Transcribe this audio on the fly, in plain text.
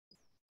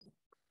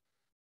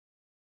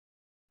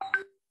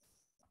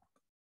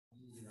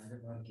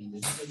Good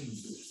afternoon.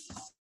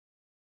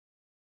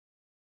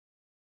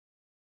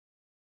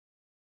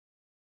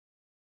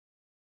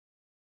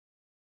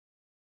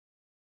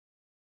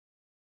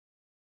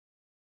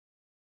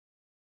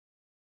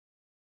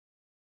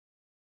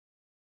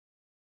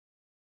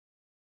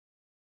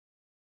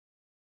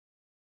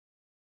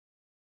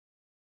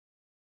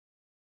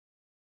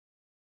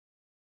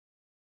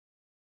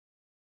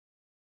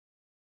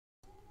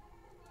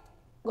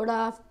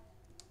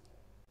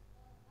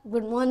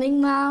 Good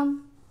morning,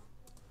 ma'am.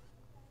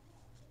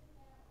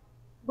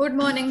 Good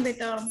morning,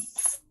 beta.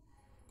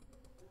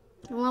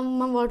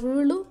 Ma'am, what we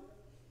will do?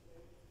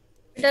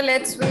 Beta,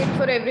 let's wait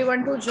for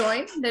everyone to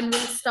join, then we'll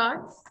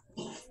start.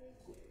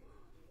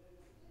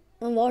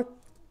 Ma'am, what?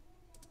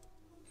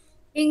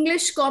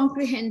 English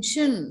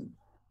comprehension.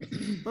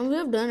 Ma'am, we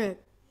have done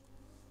it.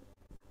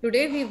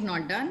 Today we've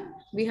not done.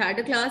 We had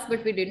a class,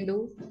 but we didn't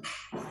do.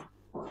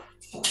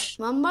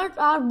 Ma'am, but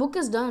our book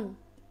is done.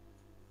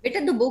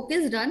 Beta, the book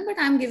is done, but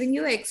I'm giving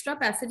you extra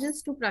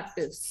passages to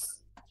practice.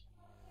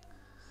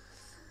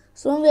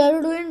 So, ma'am, we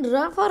are doing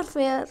rough or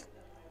fair?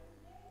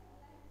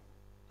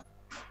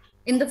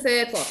 In the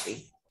fair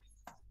copy.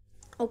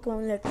 Okay,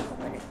 ma'am, let me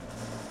open it.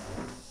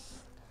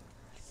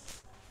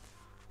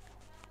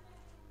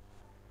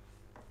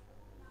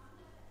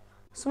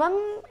 So,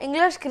 ma'am,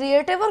 English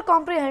creative or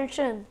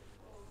comprehension?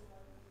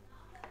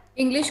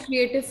 English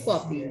creative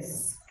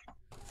copies.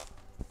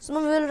 So,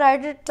 ma'am, we will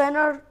write it pen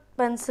or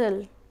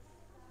pencil.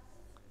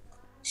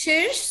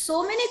 Shirish,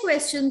 so many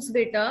questions,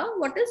 beta.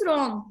 What is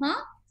wrong,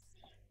 huh?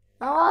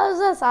 Ma'am, I was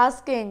just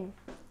asking.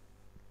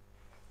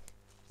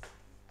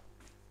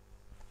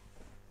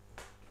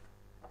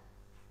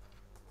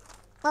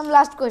 Ma'am,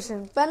 last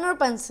question. Pen or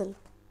pencil?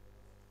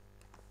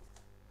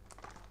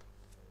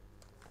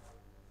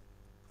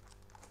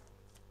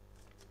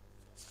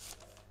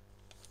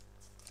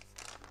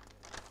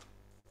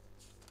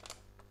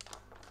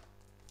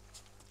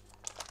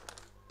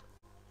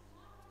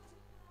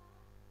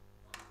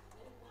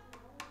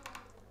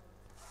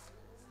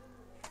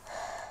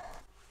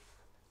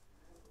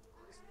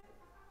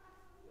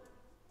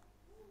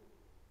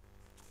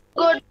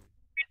 Good.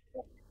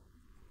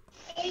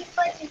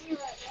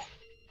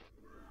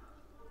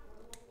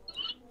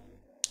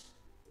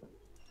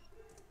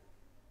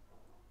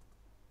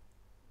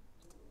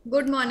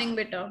 Good morning,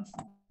 beta.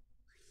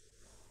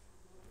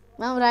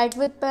 Ma'am, write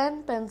with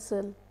pen,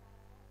 pencil.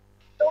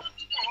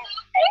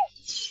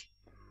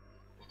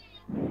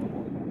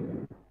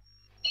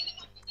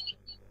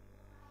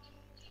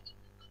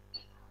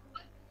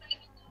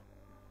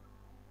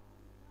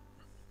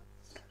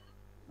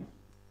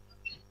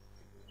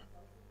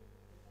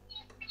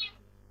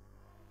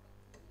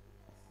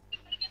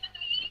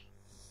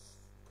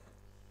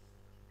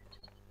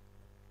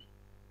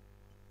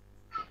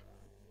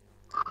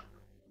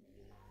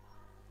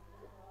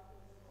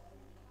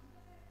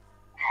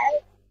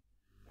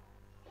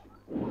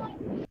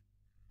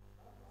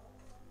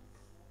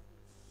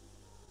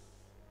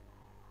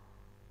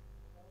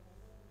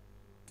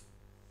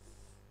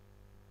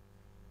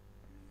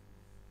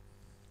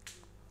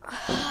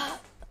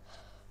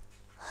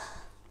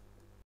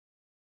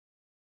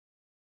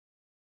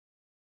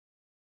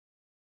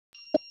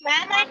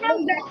 Ma'am, I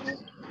have done.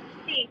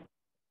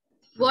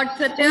 What,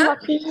 Pratya?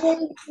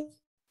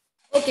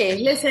 Okay,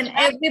 listen,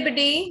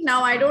 everybody.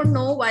 Now, I don't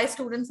know why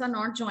students are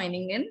not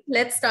joining in.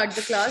 Let's start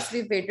the class.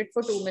 We've waited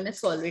for 2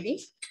 minutes already.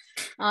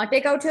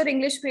 Take out your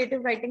English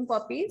creative writing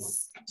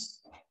copies.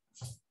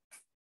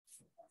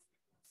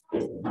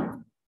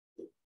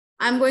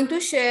 I'm going to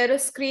share a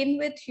screen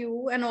with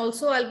you, and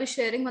also I'll be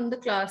sharing on the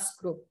class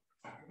group.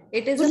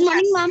 It is Good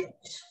morning, ma'am.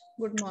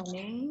 Good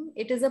morning.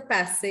 It is a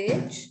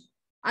passage,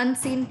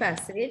 unseen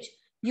passage.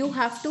 You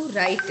have to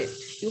write it.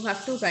 You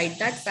have to write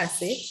that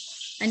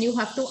passage and you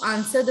have to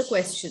answer the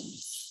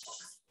questions.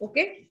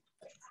 Okay?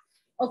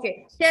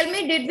 Okay. Tell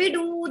me, did we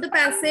do the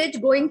passage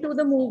going to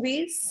the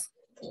movies?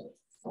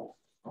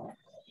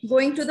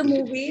 Going to the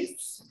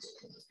movies?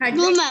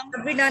 No, ma'am.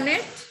 Have we done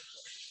it?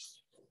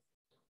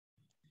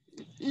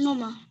 No,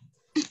 ma'am.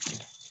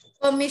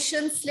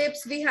 Permission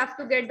slips. We have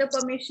to get the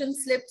permission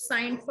slip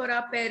signed for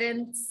our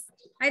parents.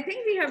 I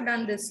think we have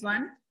done this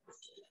one.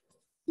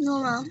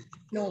 No, ma'am.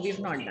 No, we've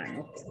not done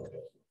it.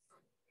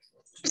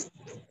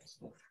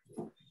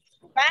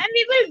 Ma'am,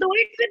 we will do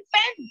it with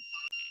pen.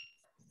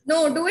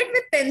 No, do it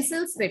with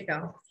pencils,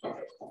 beta.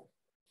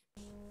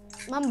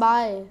 Ma'am,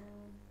 bye.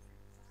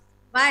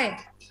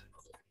 Why?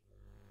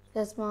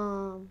 Yes,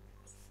 ma'am.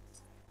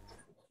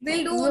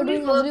 We'll do We are only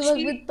doing every work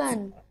worksheet. with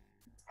pen.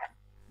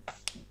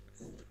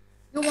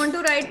 You want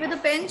to write with a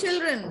pen,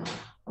 children?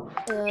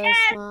 Yes,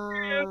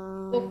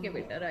 ma'am. Okay,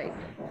 beta, right.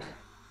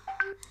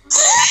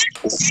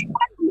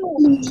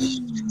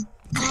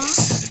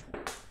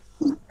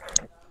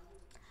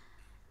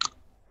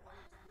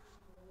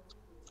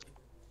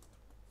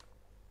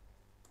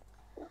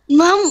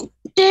 Ma'am,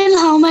 tell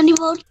how many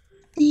words?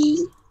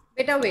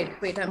 Beta, wait.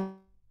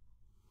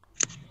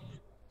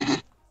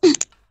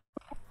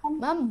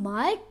 Ma'am,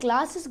 my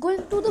class is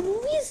going to the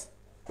movies?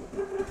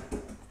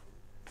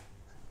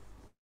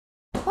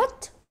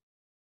 What?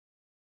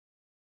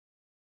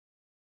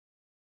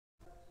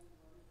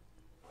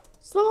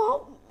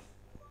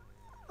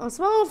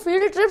 Some of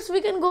field trips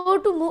we can go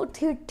to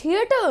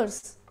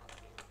theaters.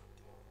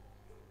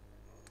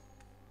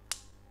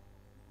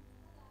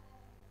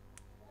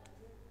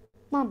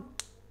 Mom.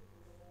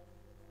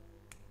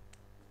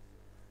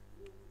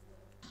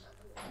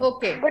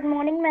 Okay. Good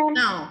morning, ma'am.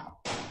 Now,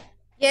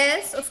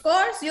 yes, of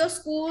course, your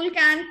school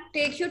can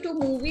take you to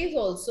movies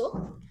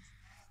also.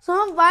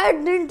 So why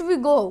didn't we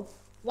go?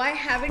 Why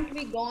haven't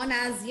we gone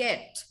as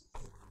yet?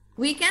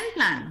 We can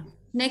plan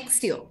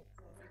next year.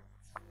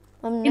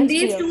 In Next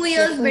these year, 2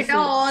 years, let me beta, see.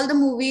 all the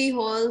movie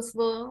halls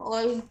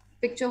all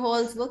picture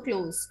halls were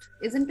closed,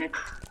 isn't it?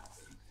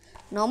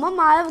 No, mom,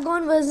 I have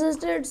gone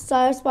visited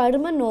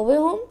Spider-Man No Way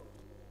Home.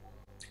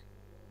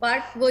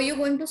 But were you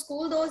going to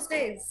school those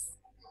days?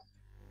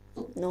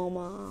 No,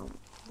 mom.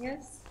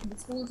 Yes, the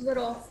schools were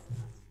off.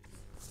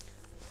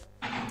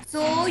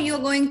 So you're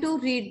going to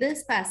read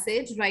this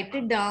passage, write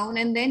it down,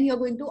 and then you're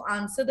going to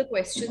answer the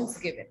questions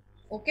given.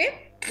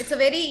 Okay? It's a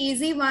very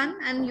easy one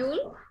and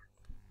you'll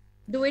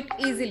do it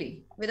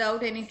easily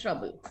without any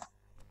trouble.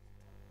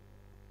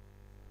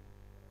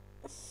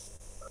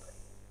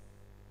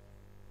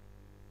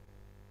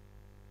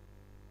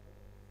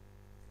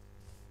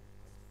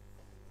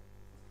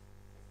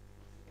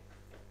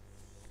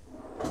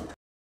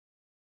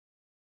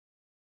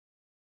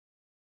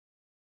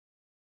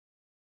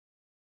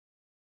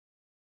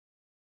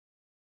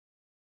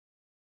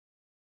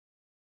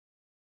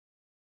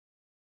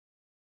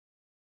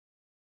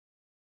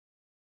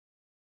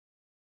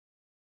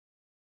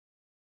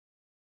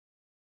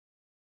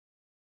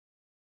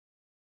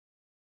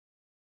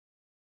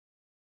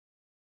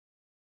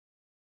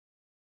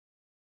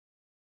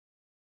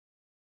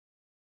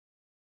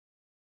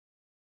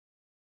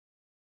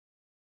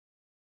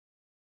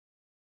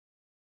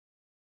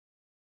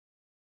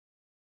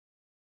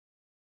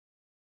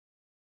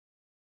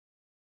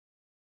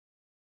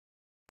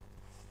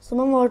 So,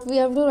 mom, what we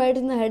have to write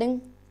in the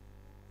heading?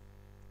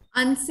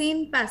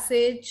 Unseen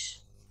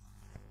passage.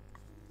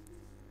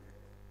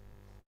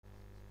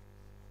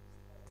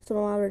 So,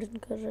 mom, I've written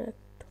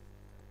correct.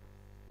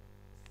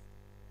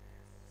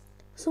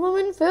 So, mom,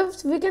 in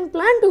 5th, we can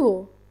plan to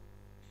go.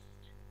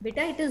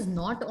 Beta, it is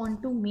not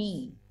on to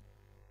me.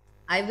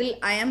 I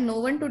am no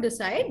one to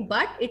decide,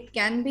 but it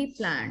can be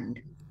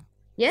planned.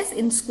 Yes,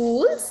 in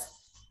schools,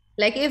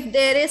 like if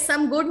there is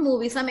some good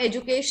movie, some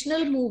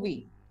educational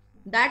movie,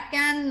 that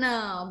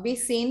can be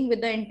seen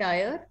with the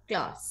entire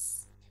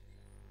class.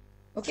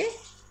 Okay?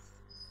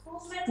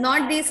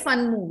 Not these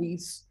fun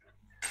movies.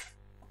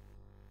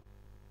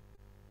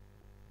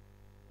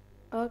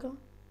 Okay.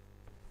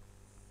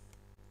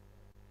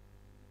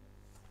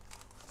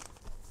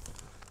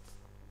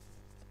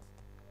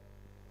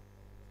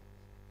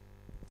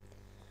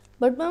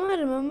 But, mom, I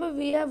remember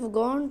we have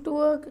gone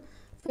to a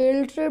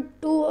field trip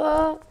to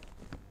a...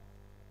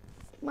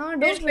 Mom, I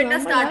don't Shish, better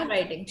remember start that.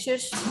 writing.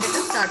 Shish,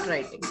 better start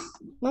writing.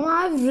 Mom,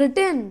 I've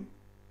written.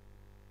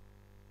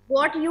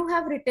 What you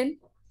have written?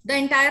 The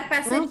entire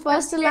passage. Mom,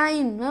 first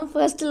line. Mom,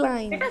 first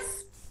line. Let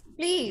us,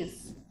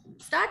 please,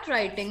 start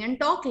writing and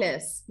talk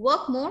less.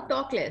 Work more,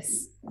 talk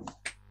less.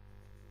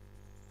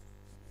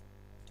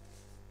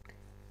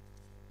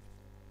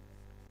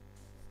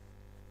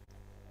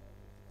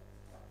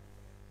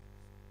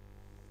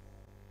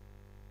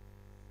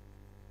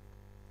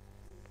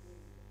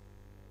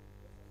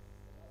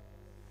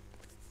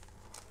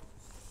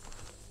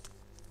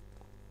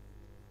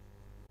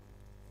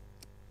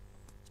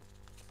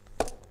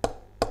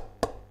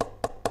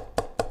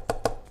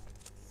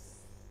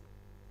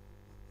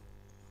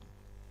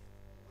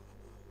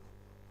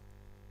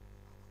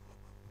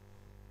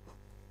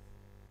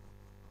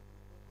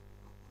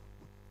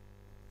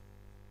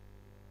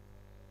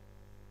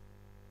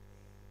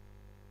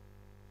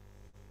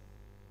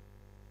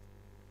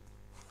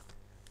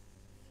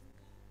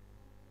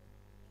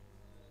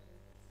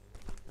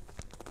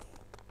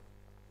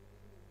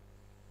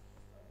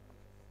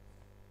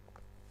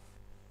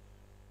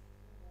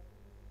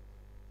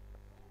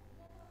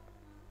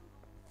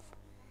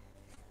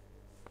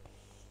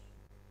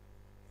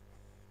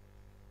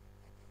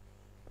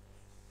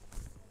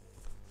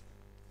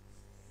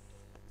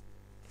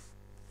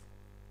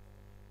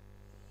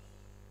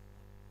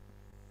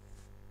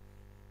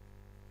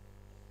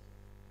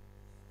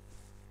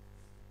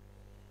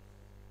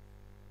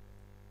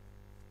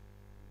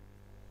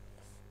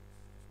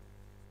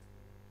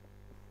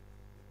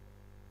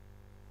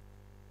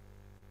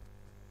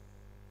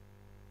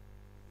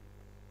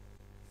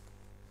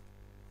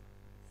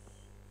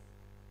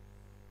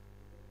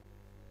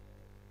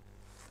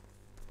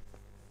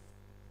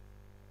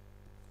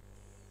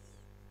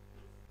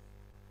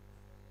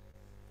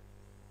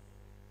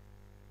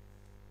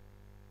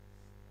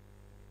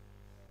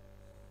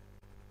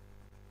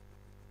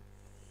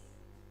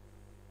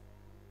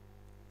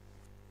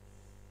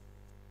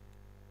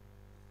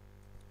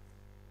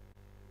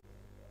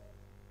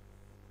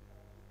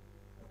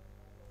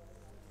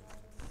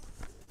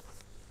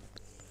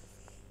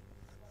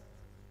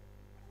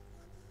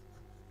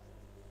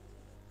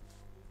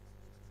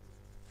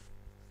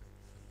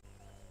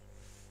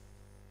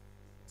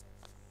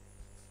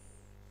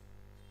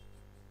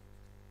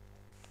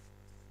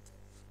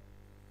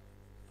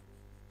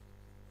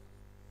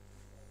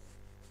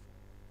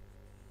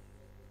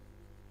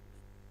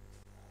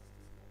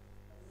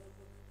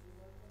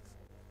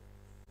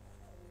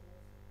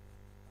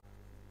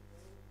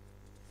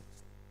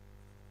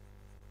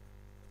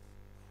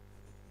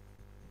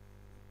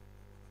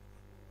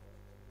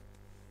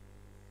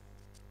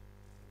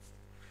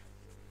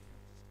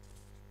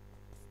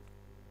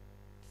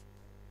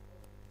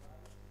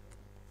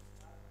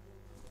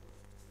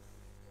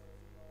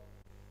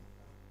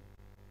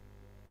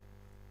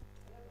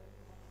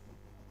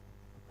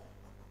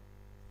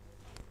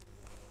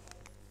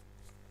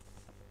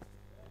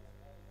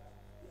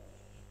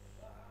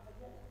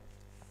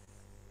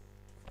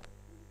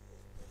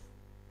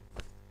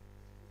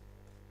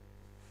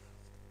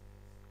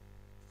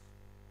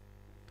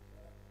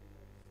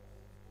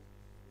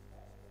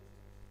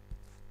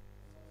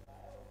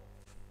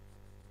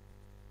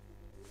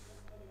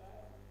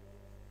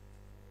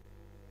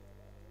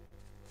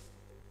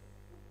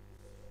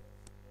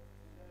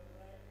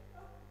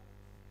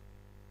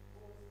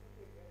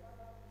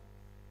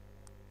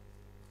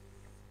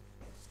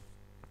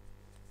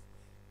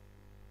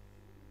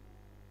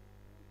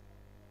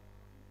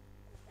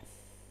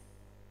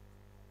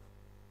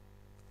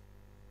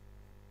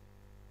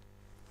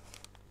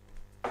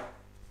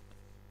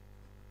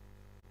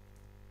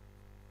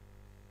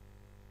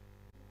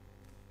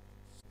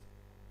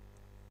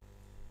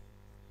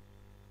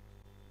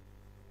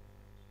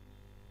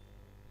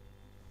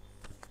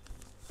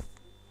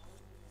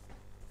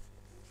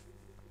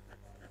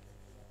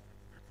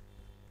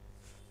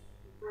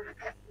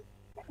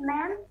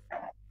 Ma'am,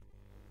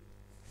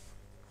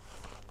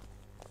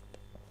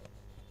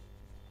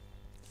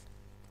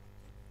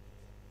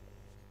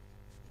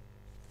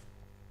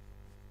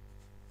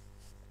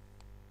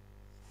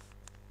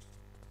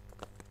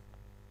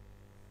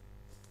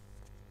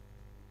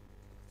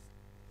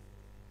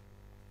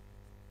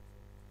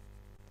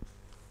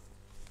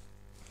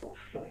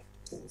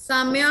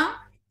 Samya,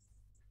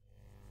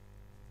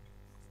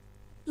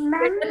 ma'am,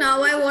 better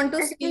now I want to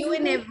see excuse you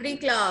in me. every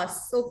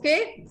class,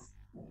 okay?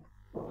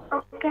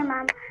 Okay,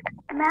 ma'am.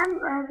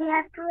 Ma'am, we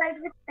have to write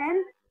with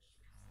pen.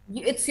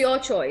 It's your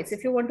choice.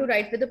 If you want to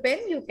write with a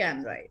pen, you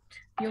can write.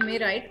 You may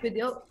write with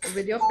your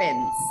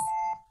pens.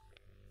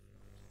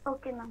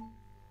 Okay, ma'am.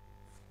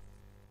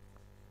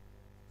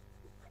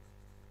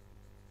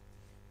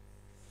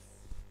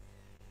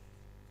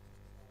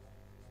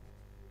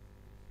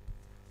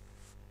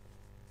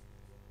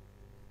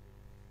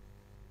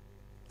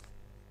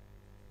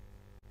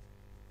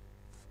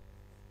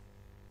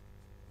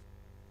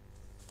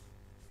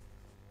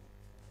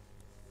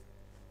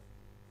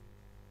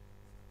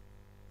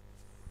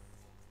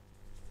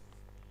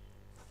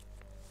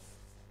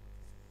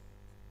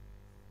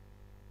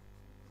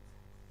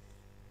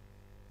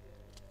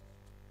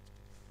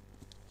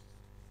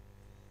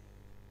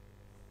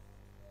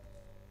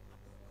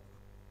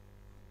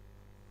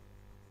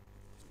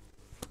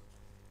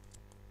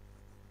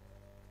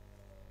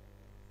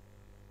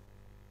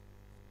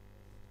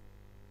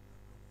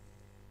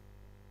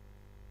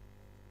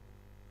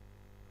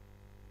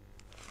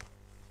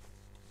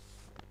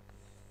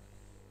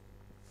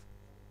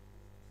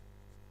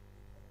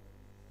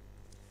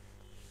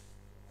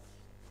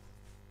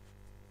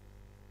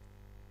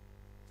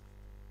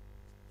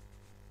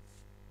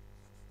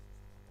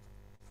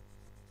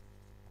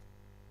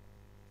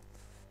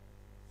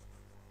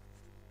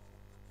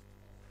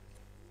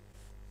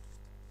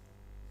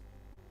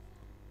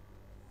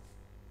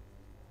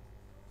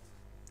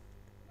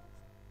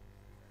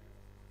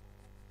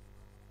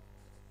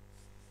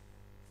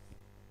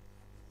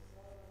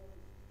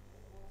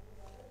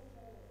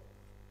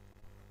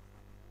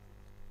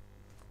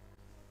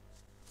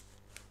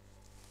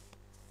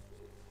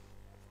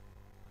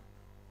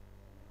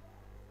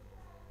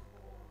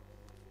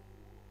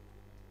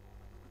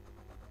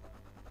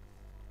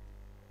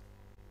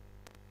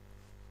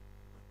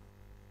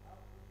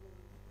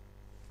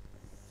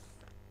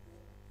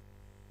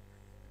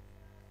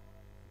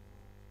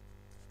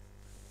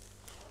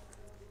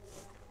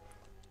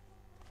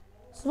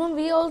 So ma'am,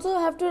 we also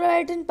have to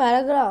write in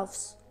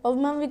paragraphs. Or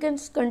ma'am, we can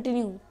just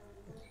continue.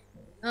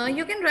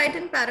 You can write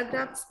in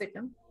paragraphs,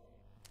 Beta.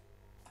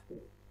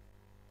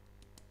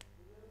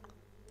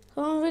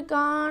 So ma'am, we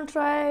can't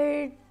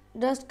write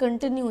just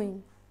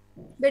continuing.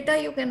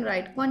 Beta, you can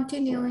write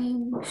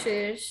continuing,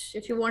 Shish.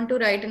 If you want to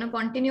write in a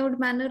continued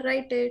manner,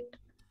 write it.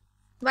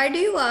 Why do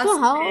you So ask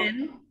how,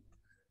 then?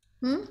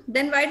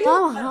 Then why do you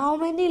ma'am, ask? how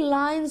many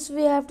lines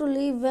we have to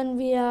leave when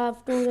we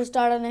have to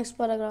start our next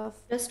paragraph?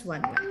 Just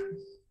one line.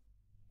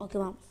 Okay,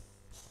 ma'am.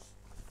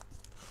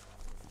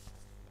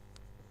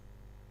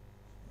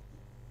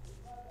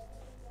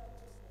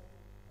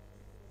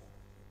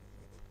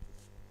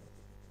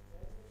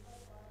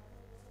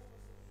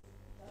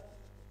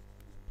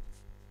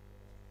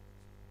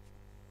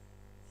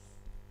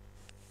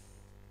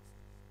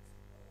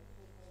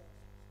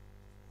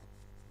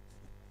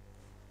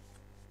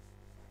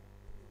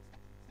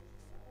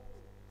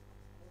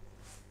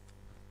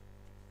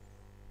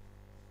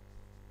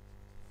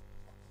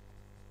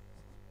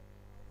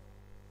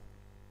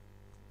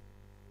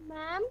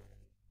 Ma'am,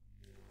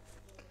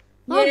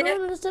 Now, Yes,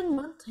 don't understand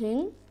one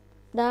thing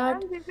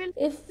that we will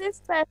if this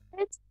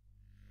passage.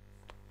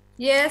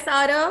 yes,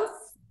 Arav.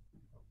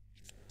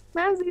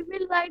 Ma'am, we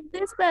will write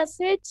this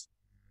passage.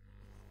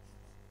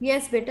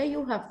 Yes, Beta,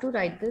 you have to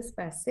write this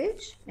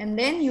passage and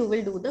then you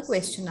will do the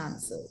question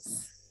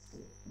answers.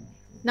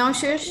 Now,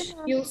 Shish,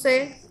 you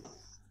say.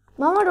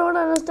 Mama don't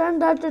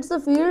understand that it's a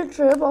field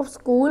trip of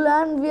school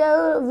and we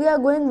are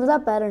going with our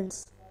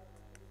parents.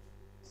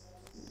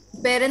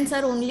 Parents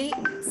are only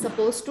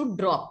supposed to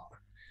drop,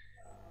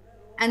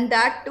 and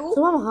that too.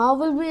 So mom, how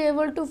will we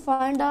able to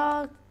find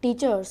our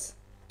teachers?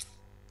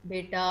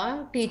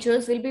 Beta,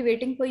 teachers will be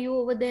waiting for you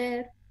over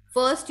there.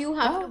 First, you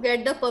have to How?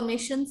 get the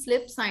permission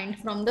slip signed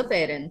from the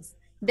parents.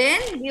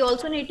 Then we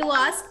also need to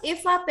ask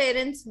if our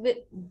parents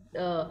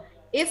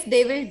if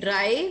they will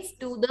drive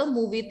to the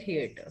movie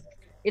theater.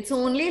 It's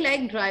only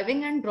like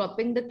driving and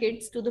dropping the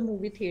kids to the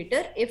movie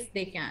theater if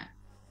they can.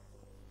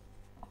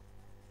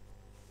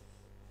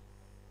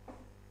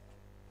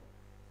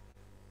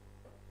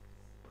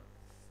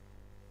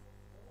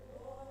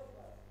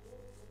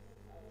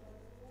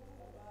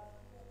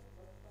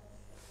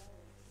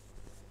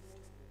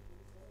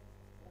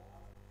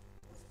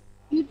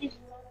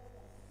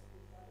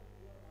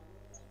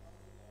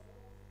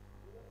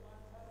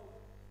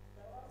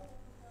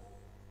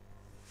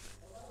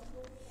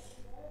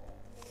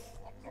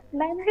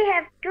 Ma'am, we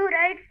have to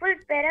write full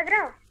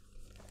paragraph.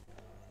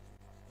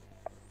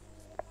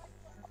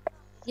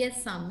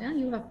 Yes, Samya,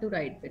 you have to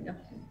write, Beta.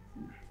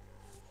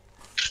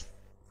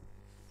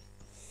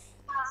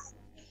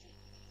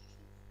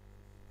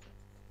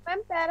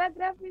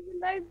 paragraph we will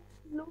write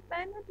blue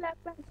pen or black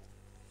pen?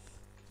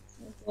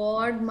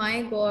 God,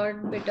 my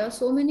God, beta,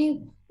 so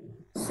many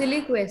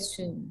silly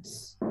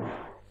questions.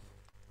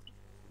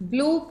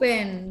 Blue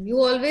pen. You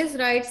always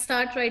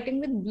start writing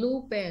with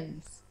blue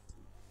pens.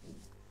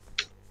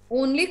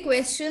 Only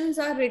questions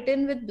are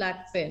written with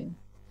black pen.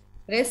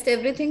 Rest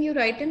everything you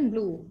write in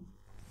blue.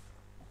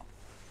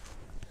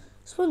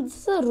 So this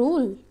is a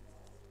rule.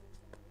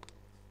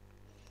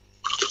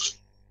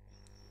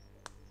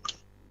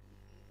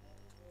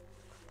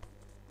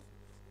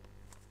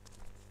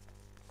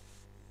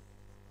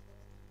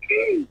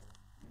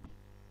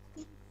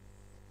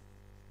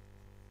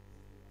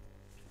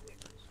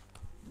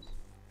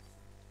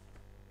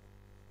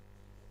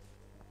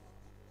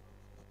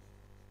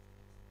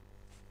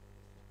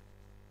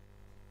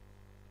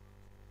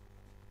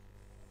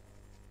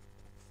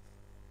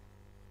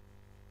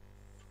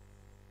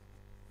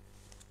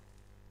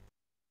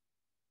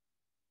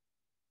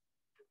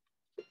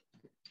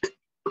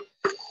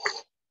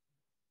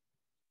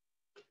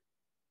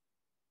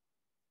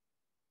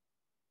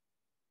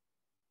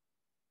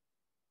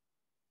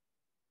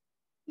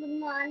 Good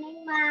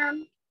morning,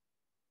 ma'am.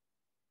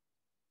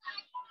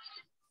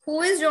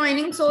 Who is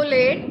joining so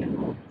late?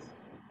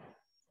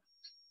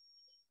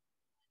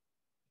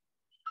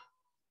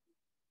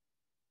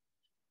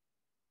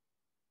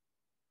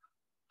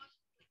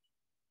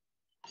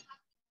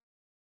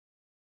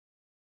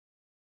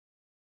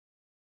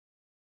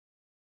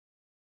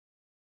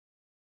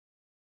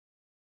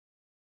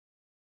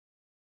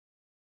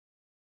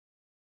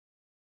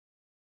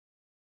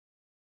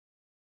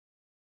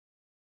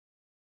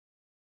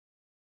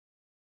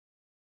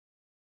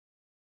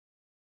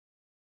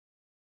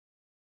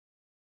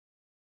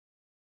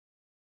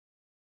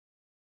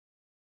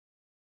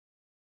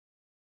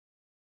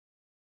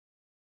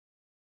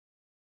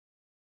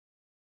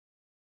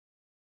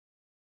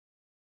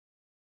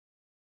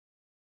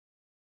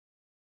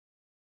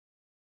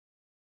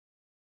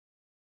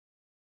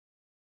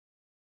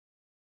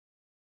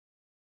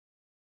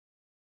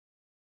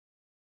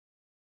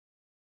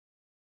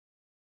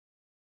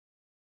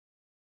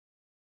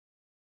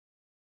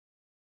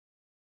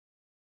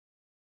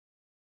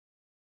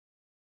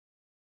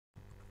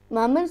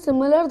 Ma'am, in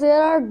similar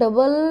there are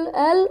double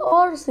L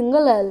or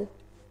single L.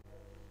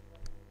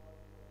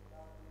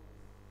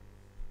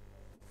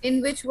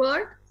 In which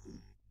word?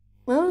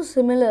 Ma'am,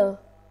 similar.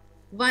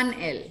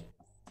 1L.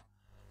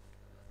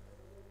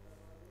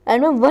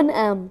 And ma'am,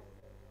 1M.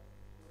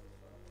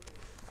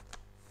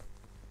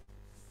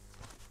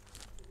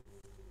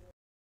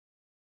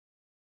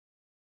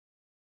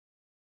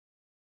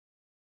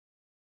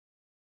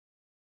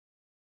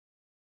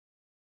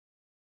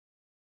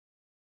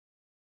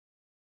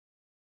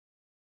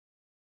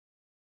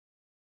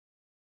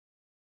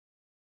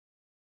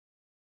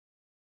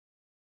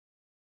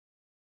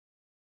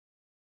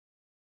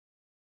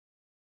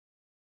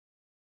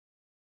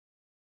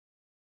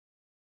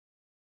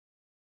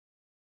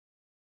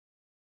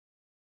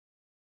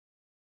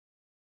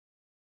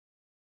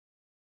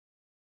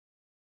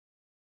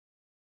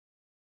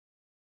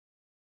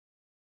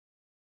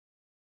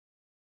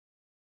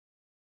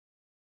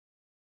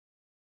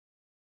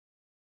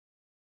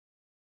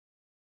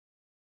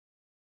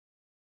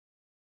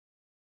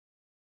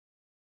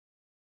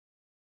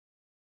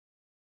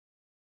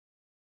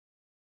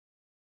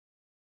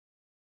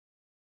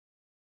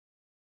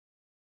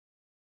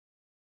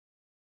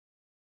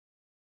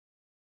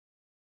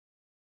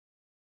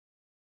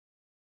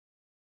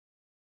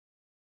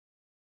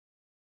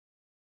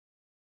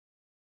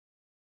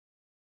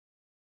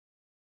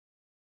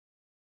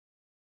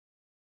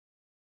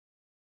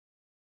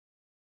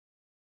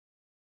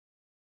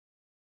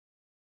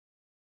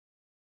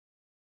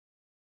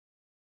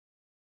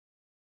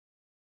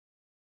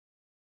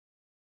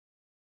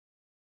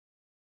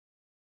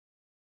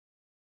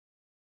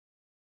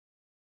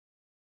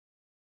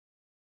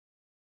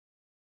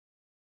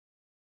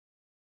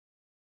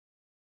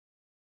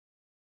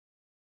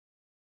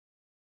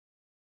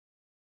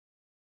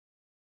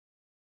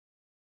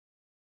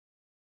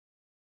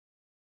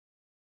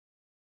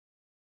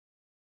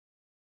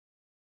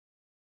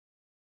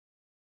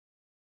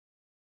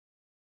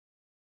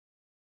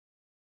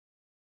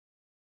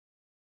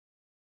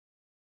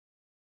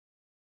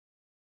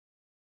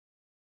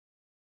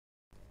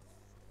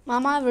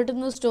 Mama, I've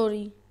written the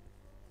story.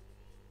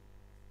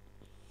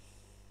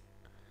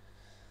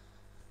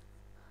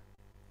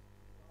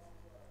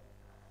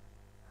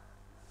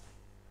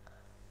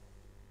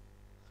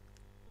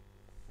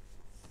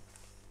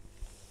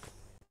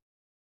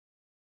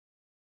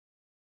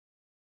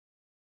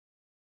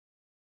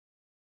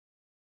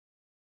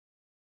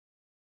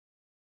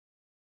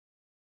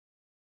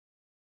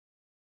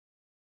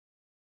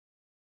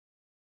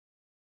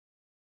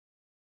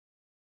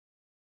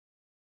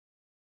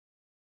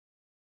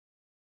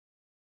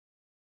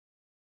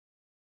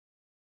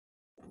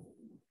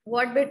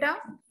 What beta?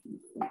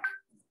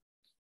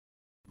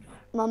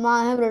 Mama,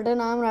 I have written,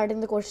 I am writing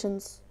the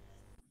questions.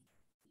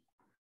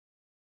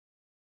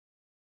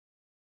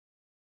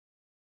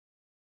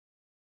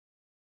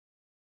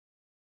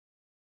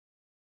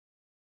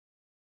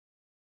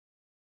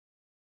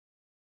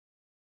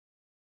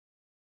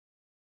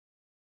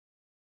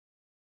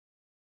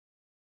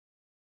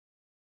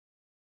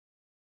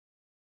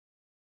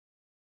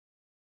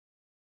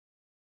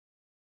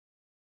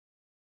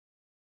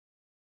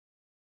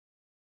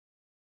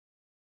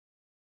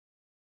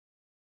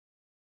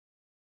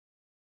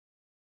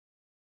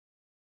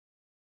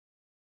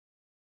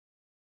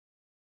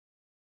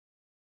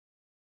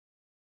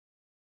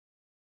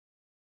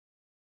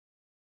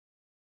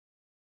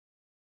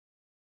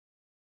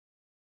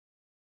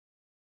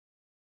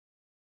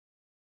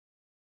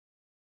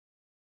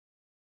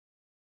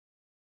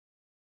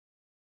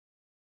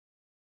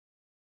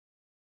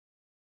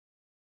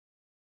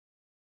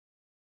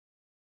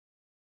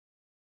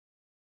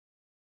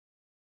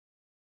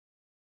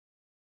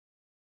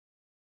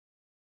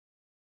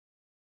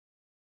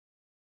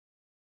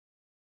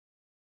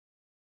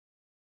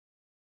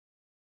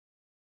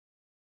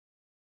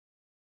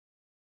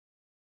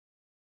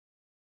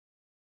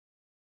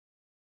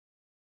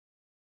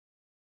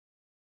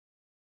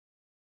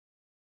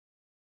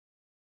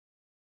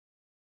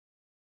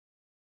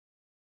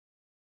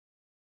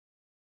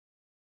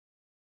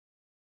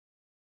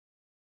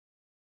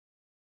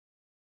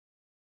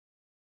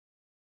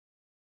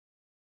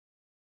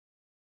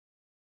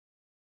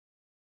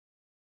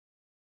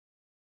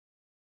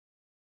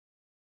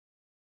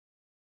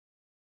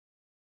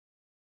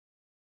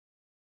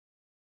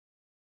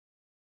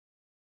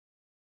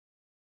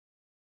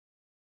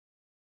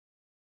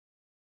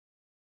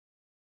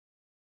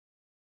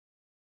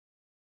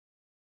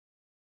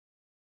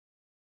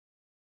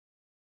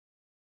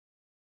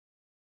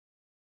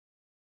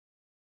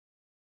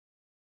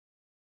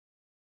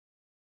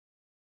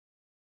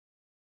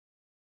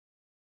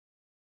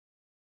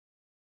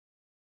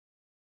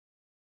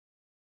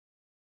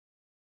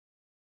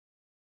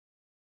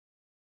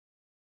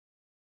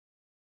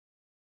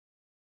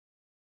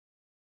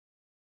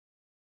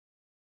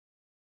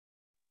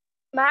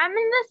 Ma'am,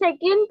 in the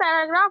second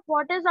paragraph,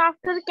 what is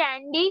after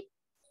candy?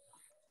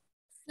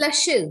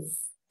 Slushes.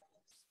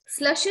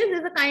 Slushes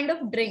is a kind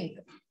of drink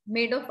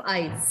made of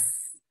ice.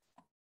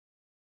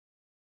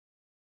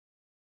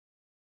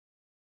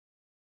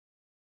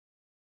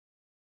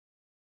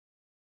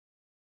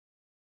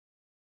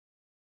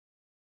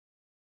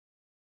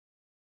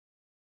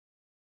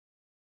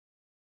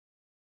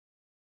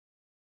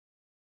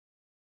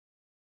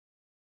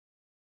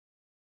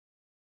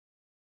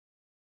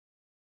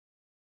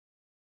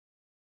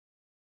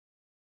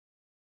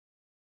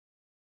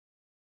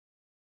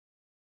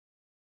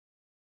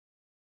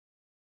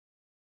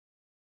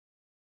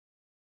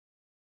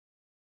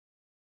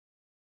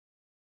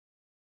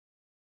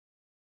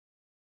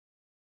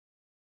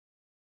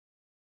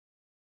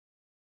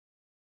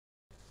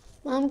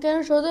 Ma'am, can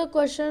you show the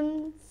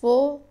question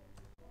 4?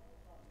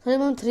 Sorry,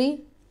 ma'am,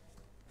 3.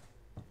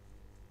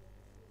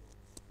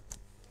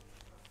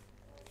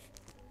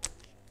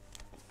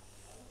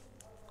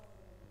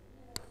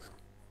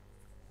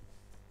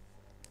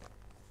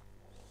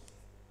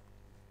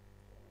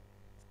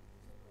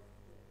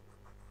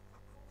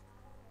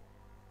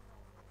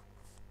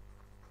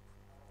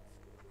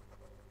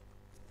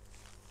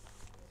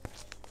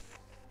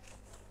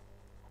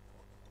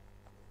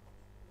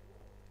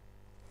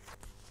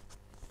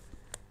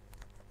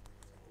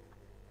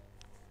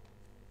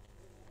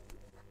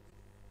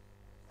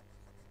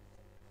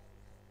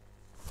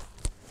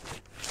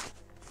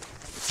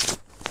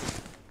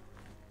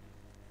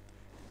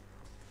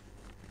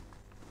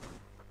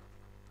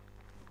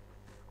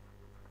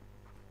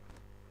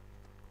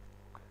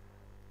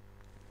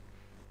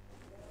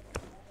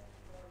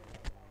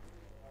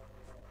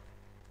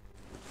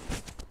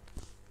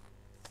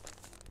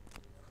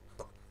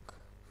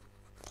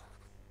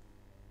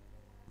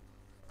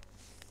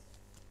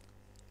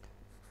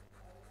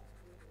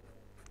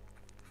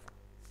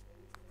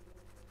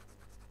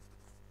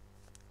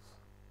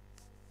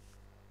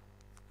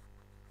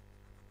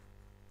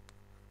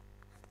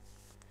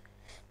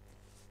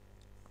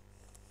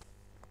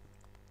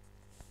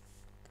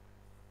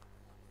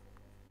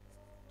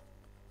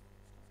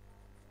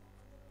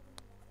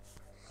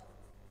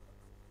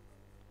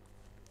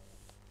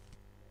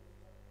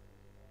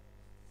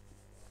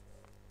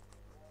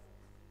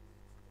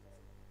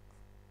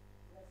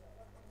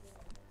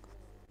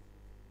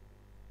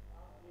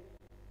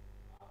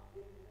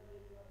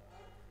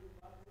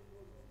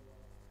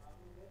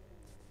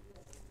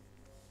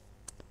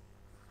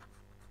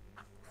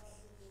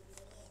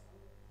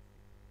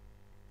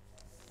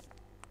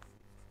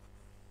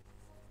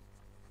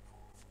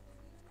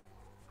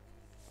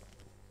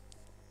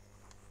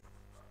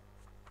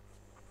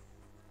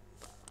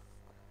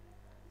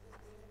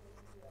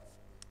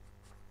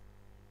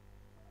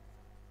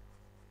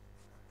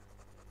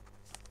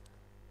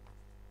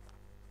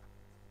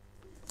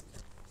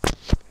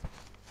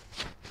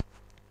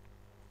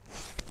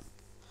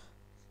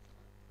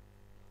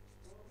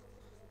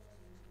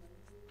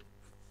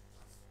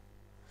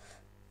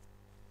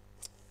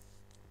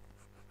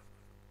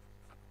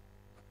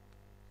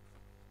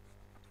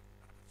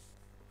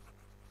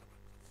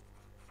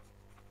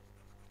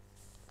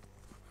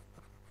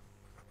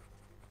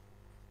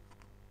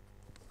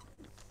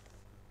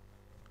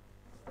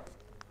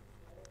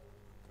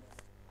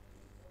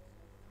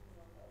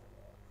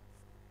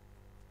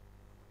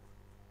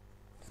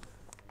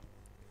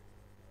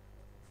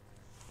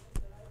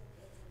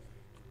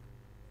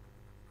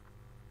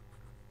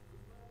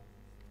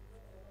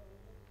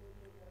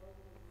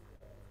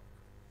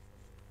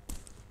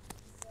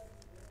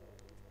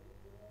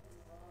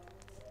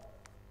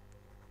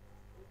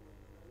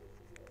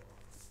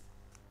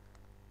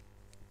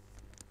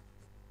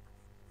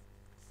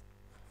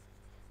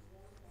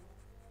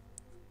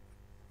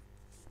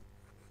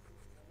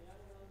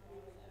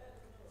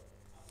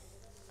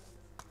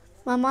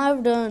 Ma'am,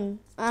 I've done.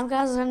 Ma'am, can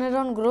I send it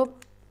on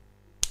group?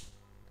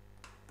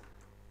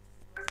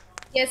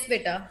 Yes,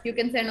 beta, you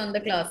can send on the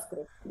class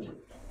group.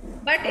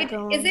 But Okay,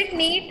 is ma'am. it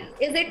neat?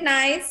 Is it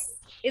nice?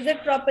 Is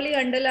it properly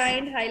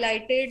underlined,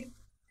 highlighted?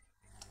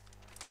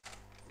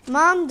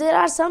 Ma'am, there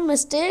are some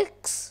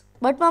mistakes,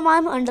 but ma'am,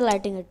 I'm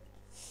underlining it.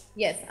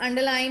 Yes,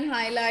 underline,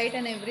 highlight,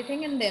 and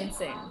everything, and then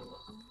send.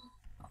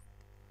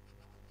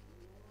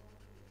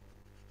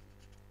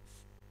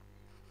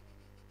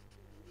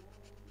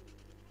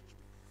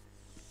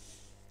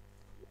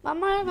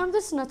 Ma'am,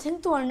 there's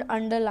nothing to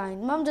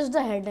underline. Ma'am, just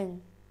the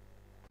heading.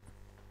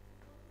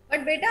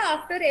 But beta,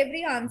 after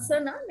every answer,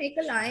 na, make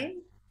a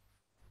line.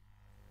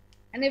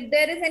 And if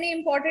there is any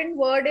important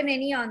word in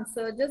any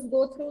answer, just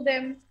go through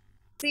them.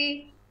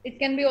 See, it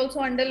can be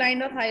also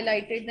underlined or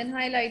highlighted, then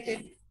highlight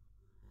it.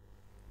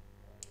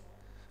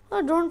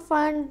 I don't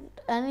find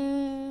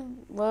any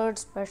word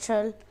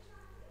special.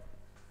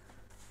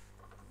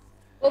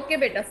 Okay,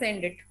 beta,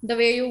 send it. The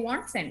way you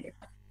want, send it.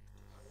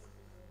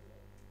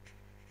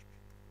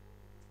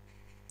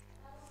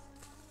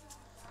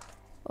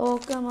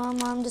 Okay,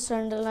 ma'am, I'm just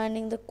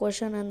underlining the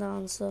question and the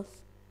answer.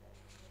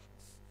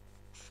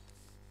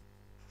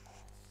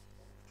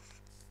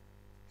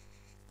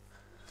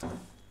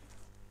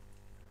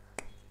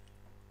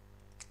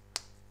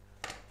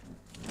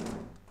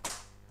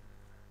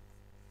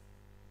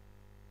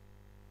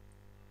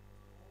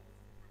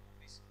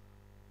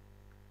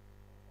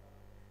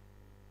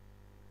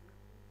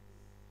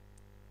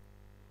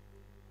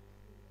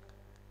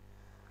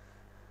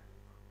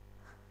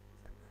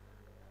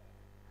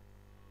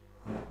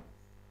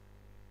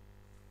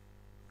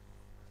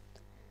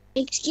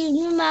 Excuse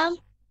me, ma'am.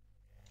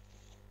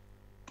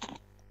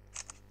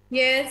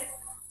 Yes.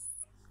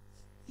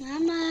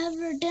 Ma'am, I have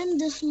written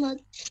this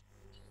much.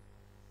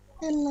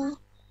 Hello.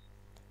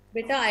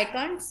 Beta, I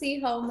can't see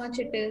how much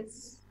it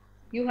is.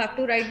 You have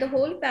to write the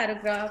whole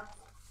paragraph.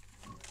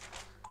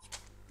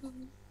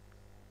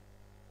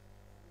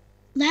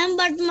 Ma'am,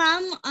 but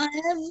ma'am,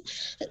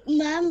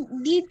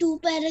 ma'am, the two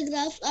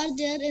paragraphs are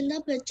there in the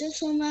picture.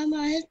 So, ma'am,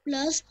 I have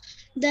plus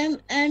them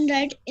and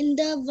write in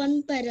the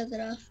one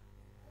paragraph.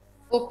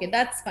 Okay,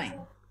 that's fine.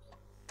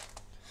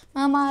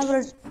 Ma'am,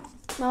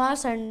 Ma'am, I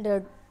send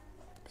it.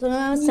 So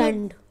ma'am, No,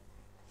 send.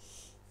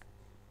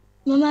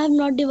 ma'am, I have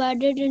not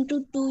divided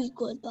into two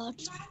equal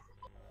parts.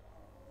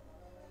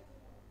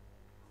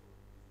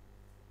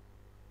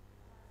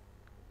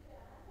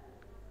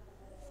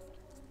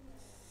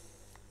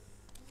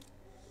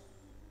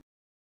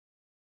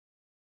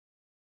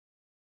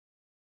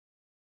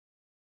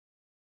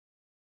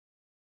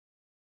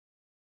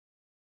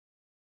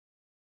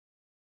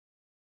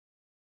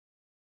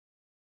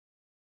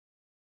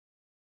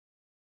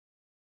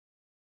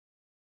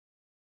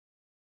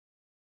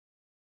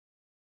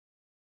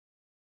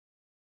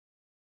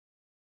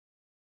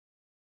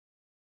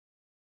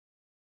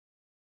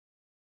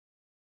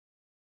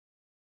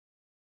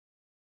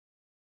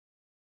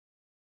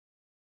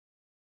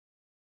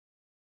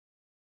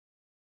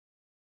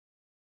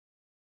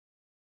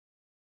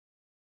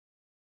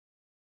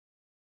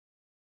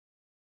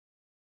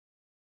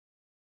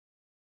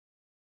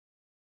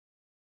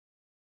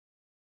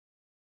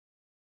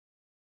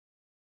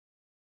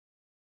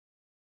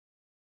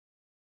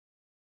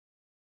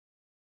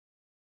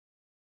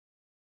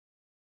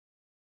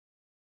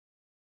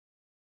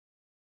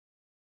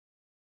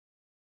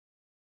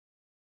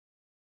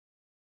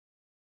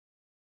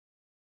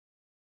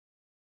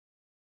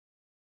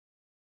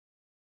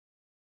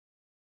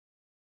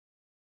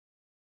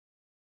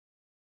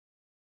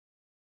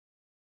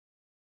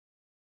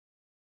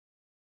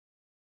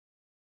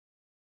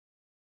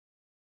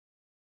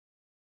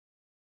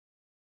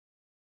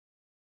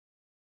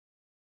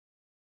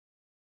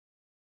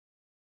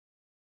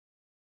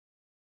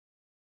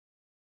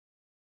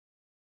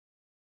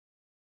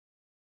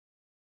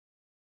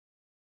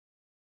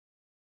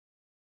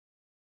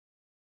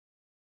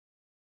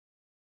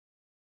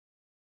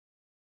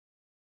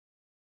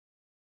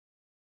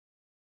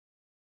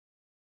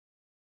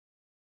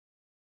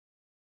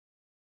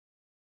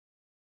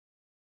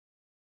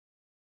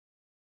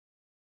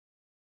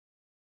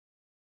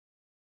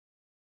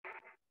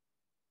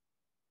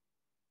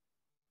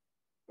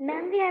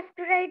 Ma'am, we have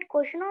to write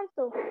question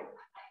also.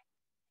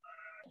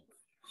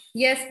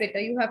 Yes,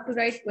 Beta, you have to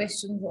write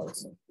questions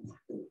also.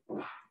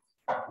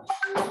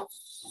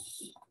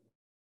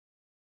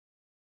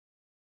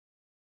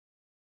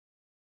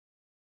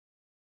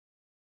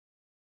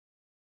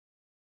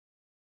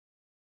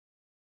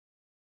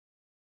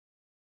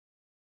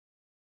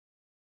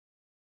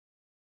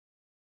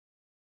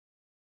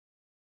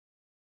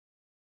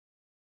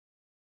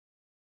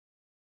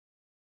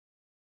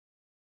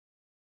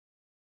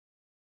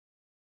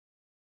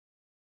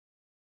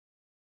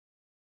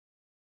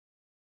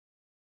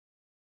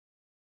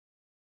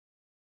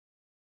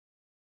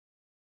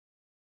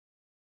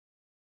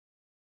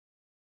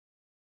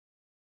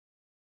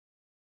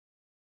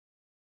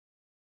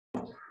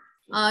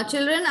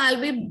 Children, I'll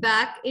be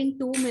back in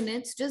 2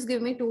 minutes. Just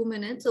give me 2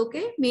 minutes,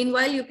 okay?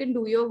 Meanwhile, you can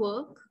do your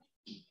work.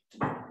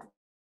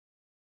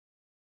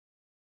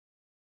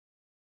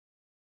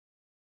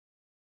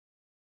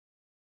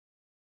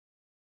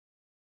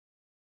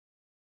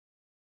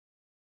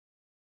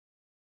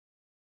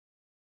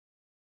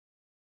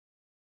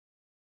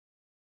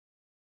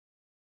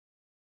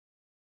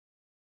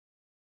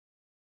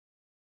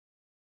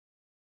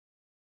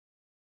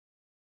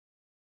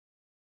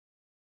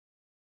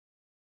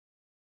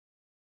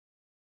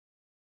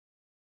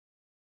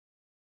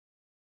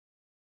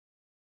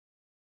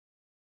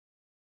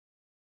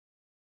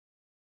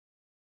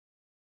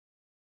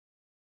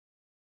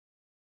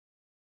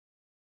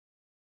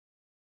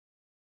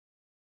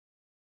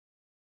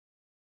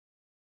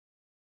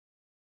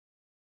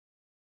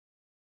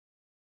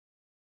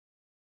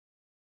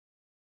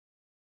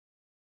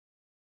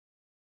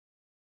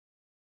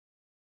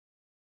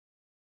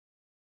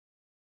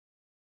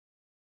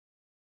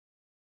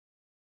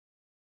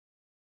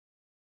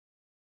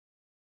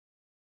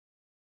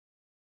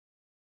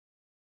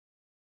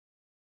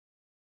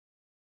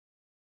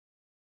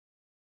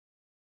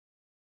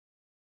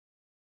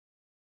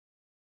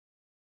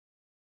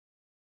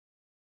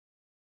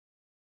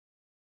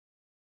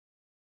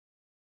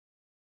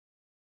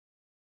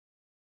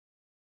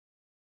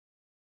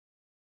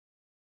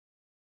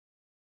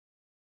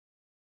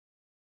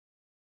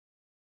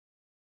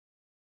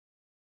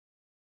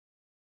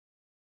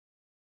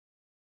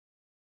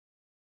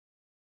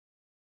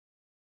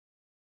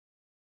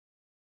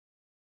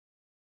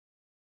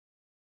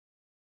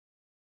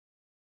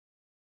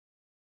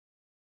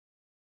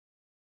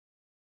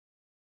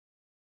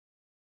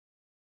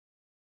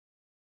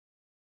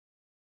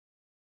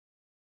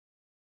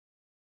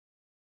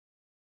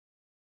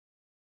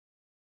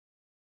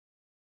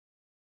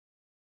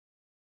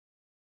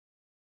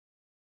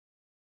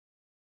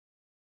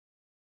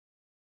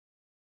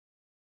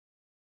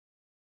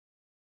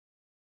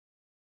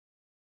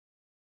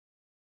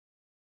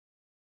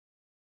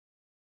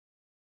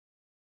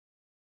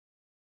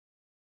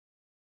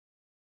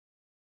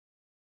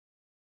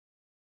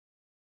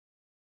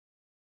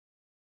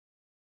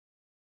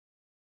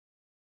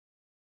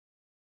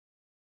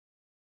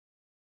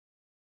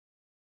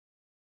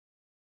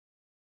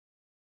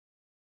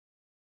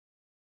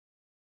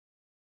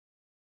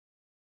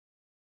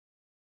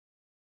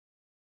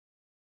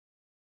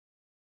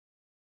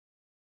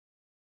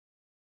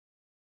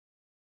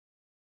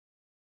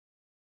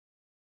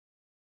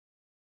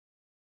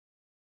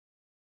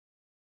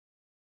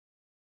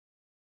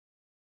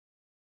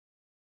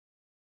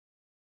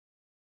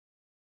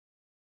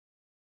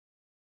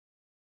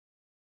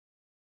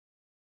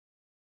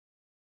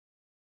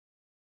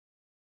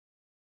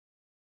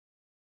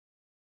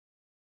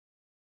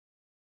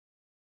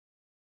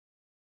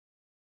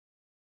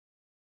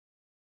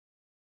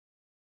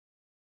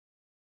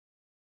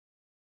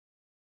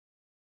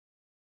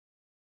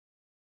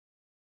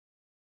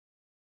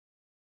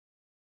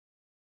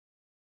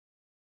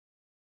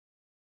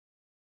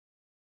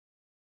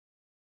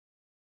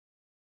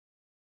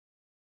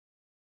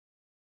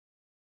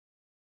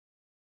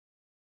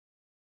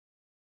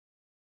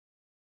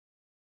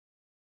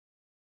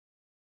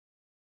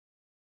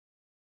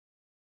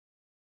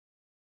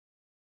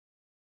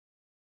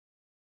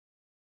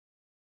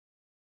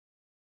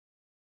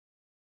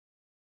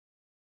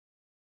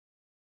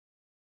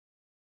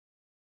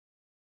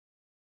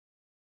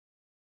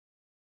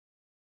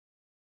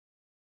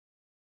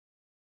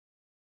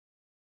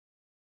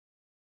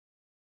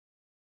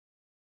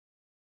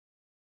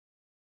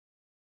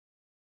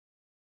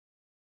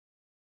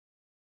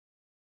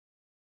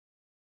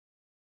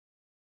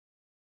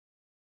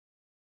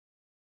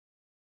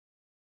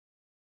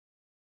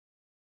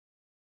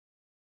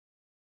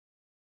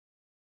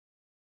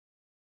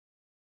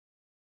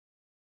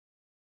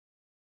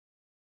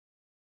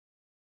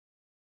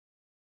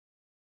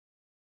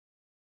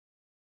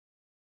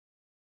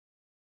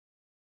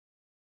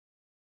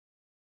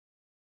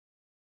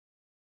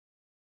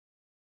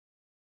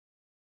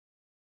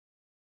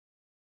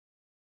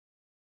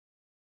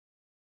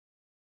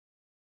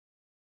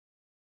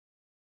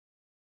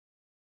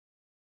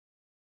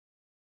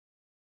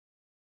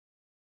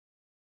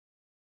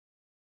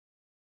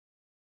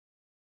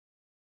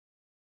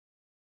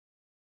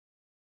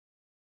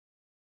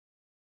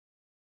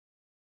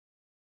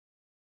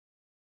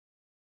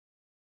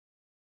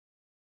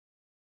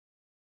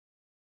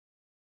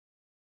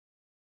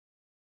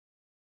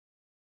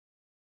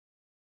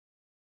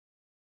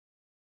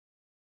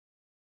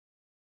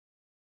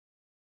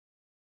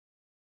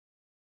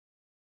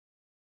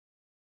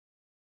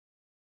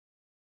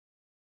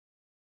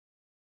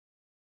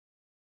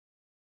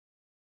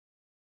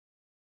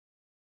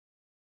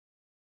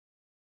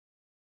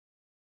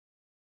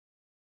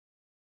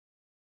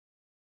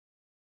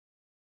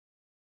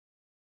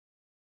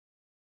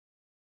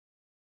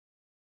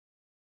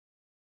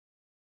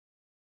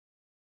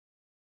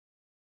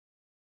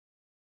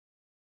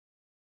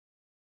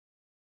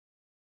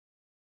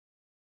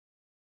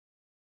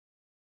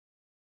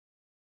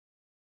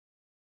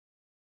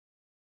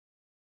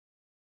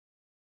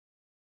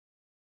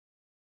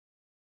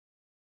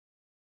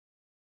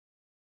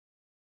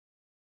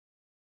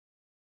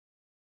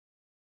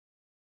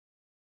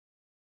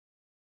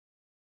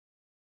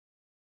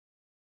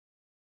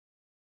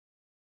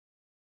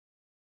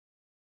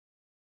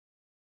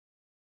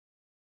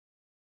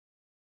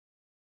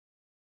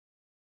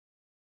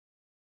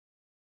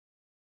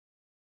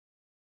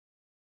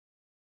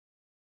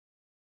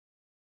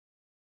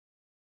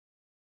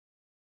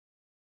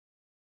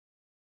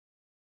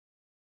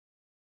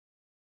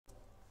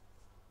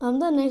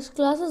 The next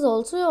class is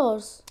also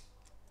yours.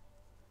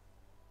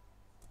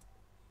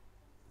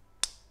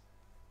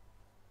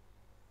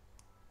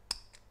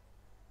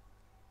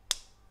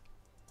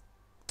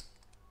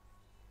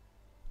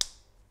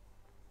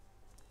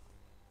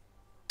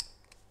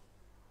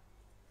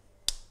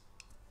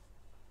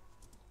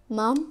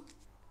 Ma'am?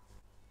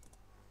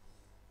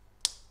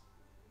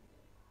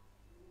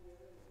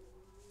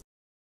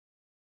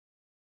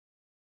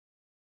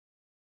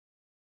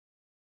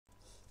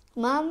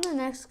 Ma'am, the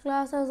next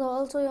class is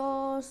also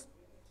yours.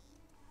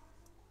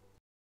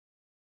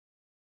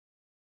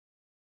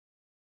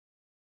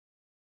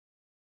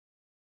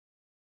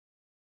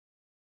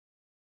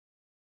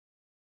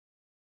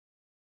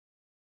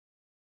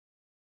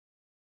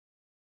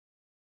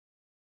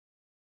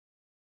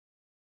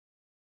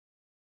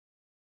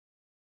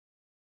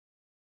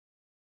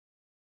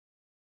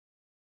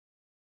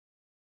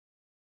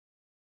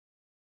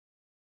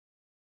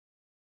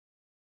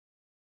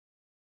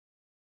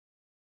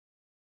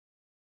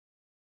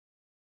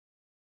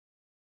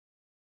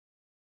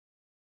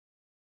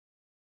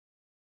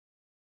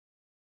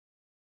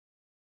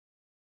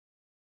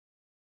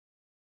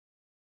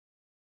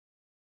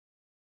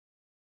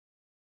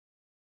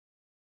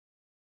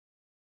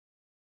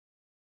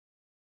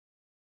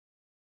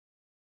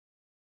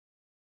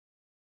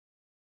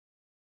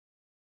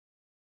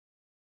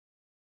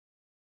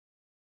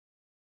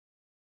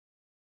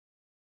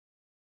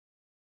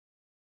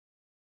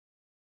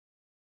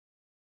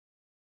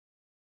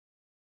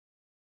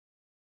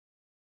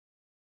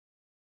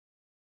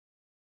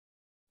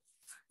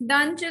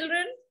 Done,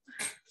 children?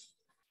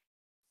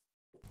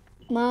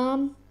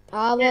 Ma'am,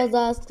 I was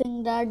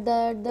asking that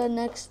the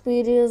next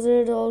period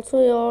is also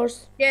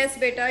yours. Yes,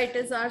 beta, it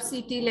is our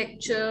CT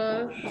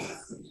lecture.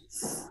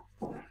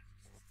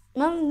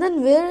 Ma'am,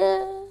 then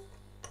where?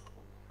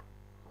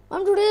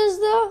 Ma'am, today is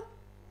the.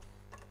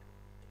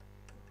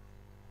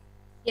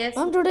 Yes.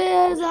 Ma'am,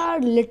 today is our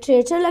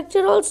literature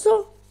lecture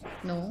also.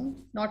 No,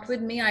 not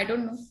with me. I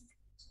don't know.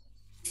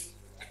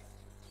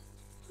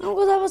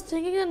 Because I was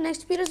thinking the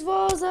next period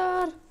was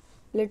our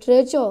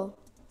literature.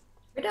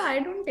 Beta, I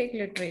don't take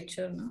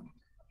literature. No?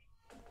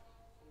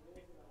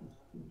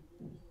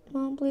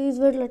 Ma'am, please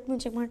wait, let me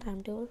check my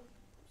timetable.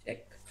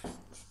 Check.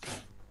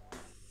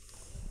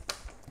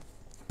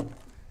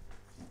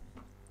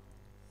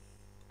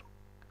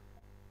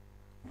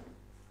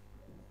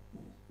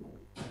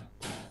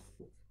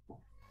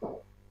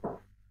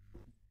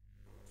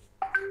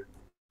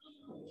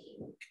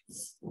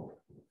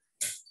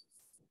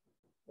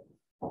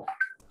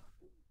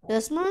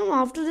 Yes, ma'am,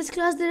 after this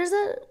class there is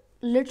a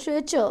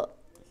literature.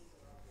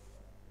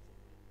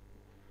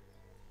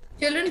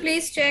 Children,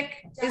 please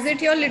check. Is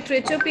it your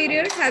literature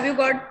period? Have you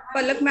got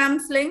Palak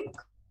ma'am's link?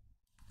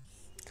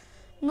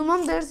 No,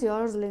 ma'am, there's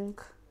yours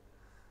link.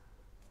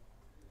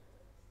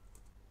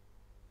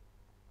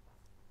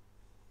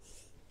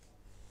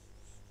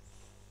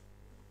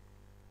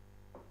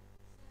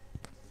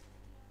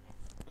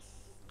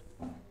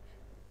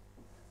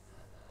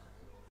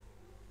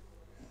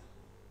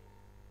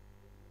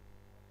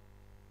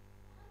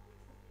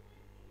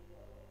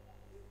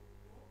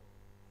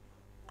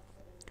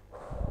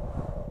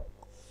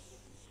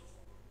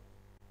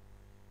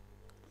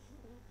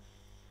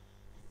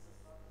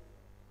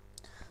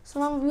 So,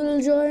 ma'am, we will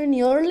join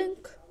your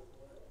link.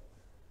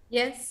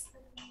 Yes.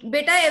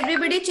 Beta,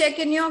 everybody check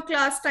in your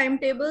class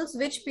timetables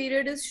which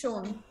period is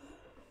shown.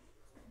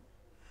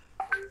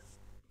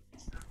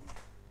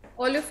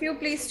 All of you,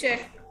 please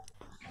check.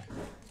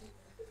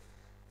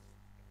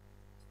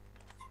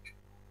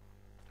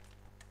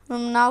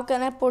 Now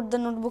can I put the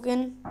notebook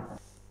in?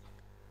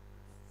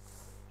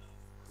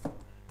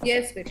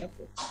 Yes, beta.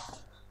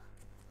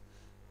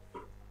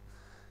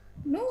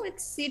 No,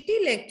 it's CT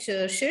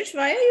lecture. Shish,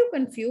 why are you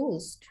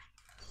confused?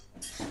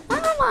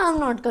 Ma'am, I'm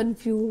not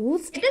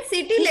confused. It is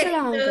CT She said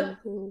I'm lecture.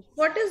 confused.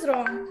 What is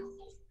wrong?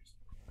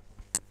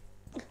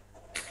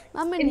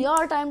 I'm in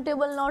your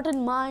timetable, not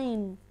in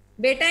mine.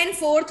 Beta in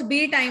 4th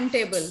B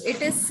timetable.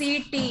 It is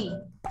CT.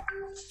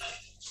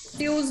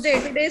 Tuesday.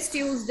 Today is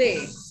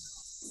Tuesday.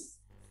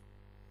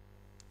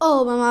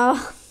 Oh,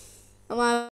 mama. Mama,